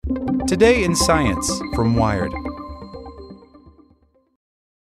Today in Science from Wired.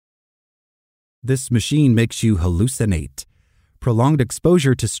 This machine makes you hallucinate. Prolonged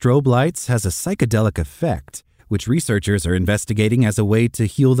exposure to strobe lights has a psychedelic effect, which researchers are investigating as a way to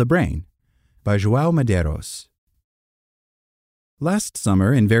heal the brain. By João Medeiros. Last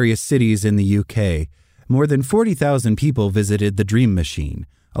summer, in various cities in the UK, more than 40,000 people visited the Dream Machine,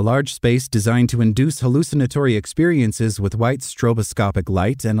 a large space designed to induce hallucinatory experiences with white stroboscopic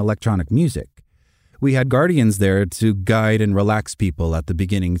light and electronic music. We had guardians there to guide and relax people at the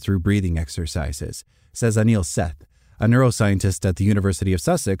beginning through breathing exercises, says Anil Seth, a neuroscientist at the University of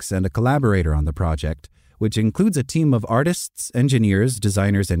Sussex and a collaborator on the project, which includes a team of artists, engineers,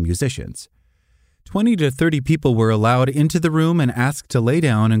 designers, and musicians. 20 to 30 people were allowed into the room and asked to lay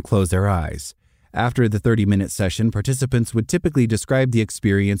down and close their eyes. After the 30-minute session, participants would typically describe the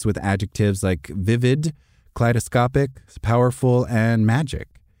experience with adjectives like vivid, kaleidoscopic, powerful, and magic.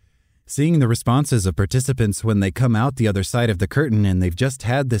 Seeing the responses of participants when they come out the other side of the curtain and they've just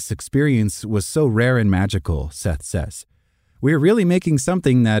had this experience was so rare and magical, Seth says. We're really making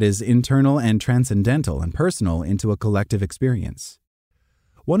something that is internal and transcendental and personal into a collective experience.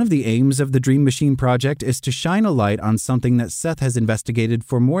 One of the aims of the Dream Machine project is to shine a light on something that Seth has investigated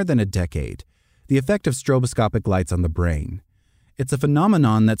for more than a decade, the effect of stroboscopic lights on the brain. It's a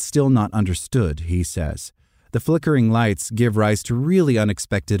phenomenon that's still not understood, he says. The flickering lights give rise to really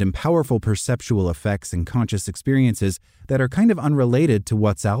unexpected and powerful perceptual effects and conscious experiences that are kind of unrelated to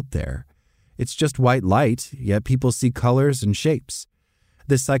what's out there. It's just white light, yet people see colors and shapes.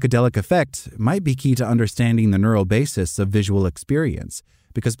 This psychedelic effect might be key to understanding the neural basis of visual experience,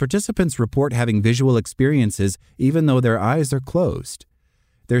 because participants report having visual experiences even though their eyes are closed.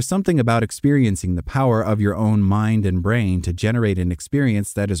 There's something about experiencing the power of your own mind and brain to generate an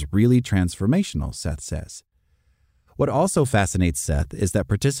experience that is really transformational, Seth says. What also fascinates Seth is that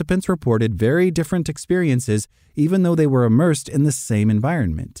participants reported very different experiences even though they were immersed in the same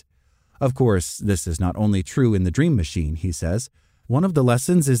environment. Of course, this is not only true in the Dream Machine, he says. One of the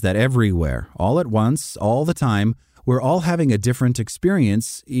lessons is that everywhere, all at once, all the time, we're all having a different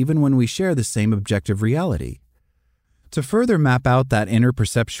experience even when we share the same objective reality. To further map out that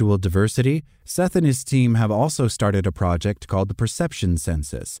interperceptual diversity, Seth and his team have also started a project called the Perception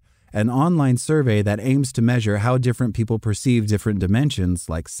Census, an online survey that aims to measure how different people perceive different dimensions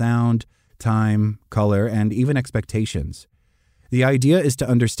like sound, time, color, and even expectations. The idea is to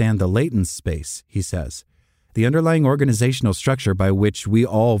understand the latent space, he says, the underlying organizational structure by which we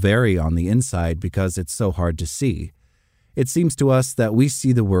all vary on the inside because it's so hard to see. It seems to us that we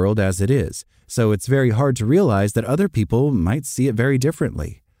see the world as it is, so it's very hard to realize that other people might see it very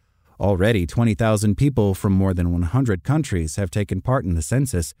differently. Already, 20,000 people from more than 100 countries have taken part in the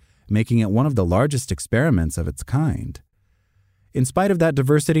census, making it one of the largest experiments of its kind. In spite of that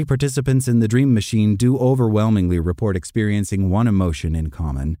diversity, participants in the Dream Machine do overwhelmingly report experiencing one emotion in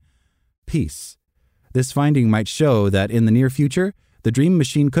common: peace. This finding might show that in the near future, the Dream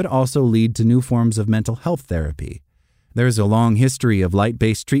Machine could also lead to new forms of mental health therapy. There's a long history of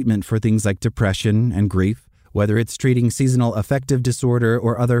light-based treatment for things like depression and grief, whether it's treating seasonal affective disorder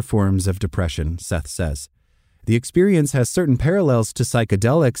or other forms of depression, Seth says. The experience has certain parallels to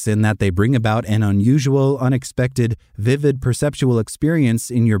psychedelics in that they bring about an unusual, unexpected, vivid perceptual experience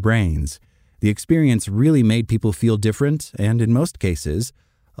in your brains. The experience really made people feel different and, in most cases,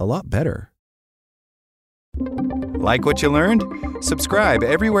 a lot better. Like what you learned? Subscribe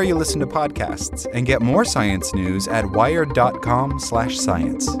everywhere you listen to podcasts and get more science news at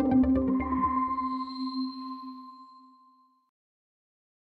wired.com/science.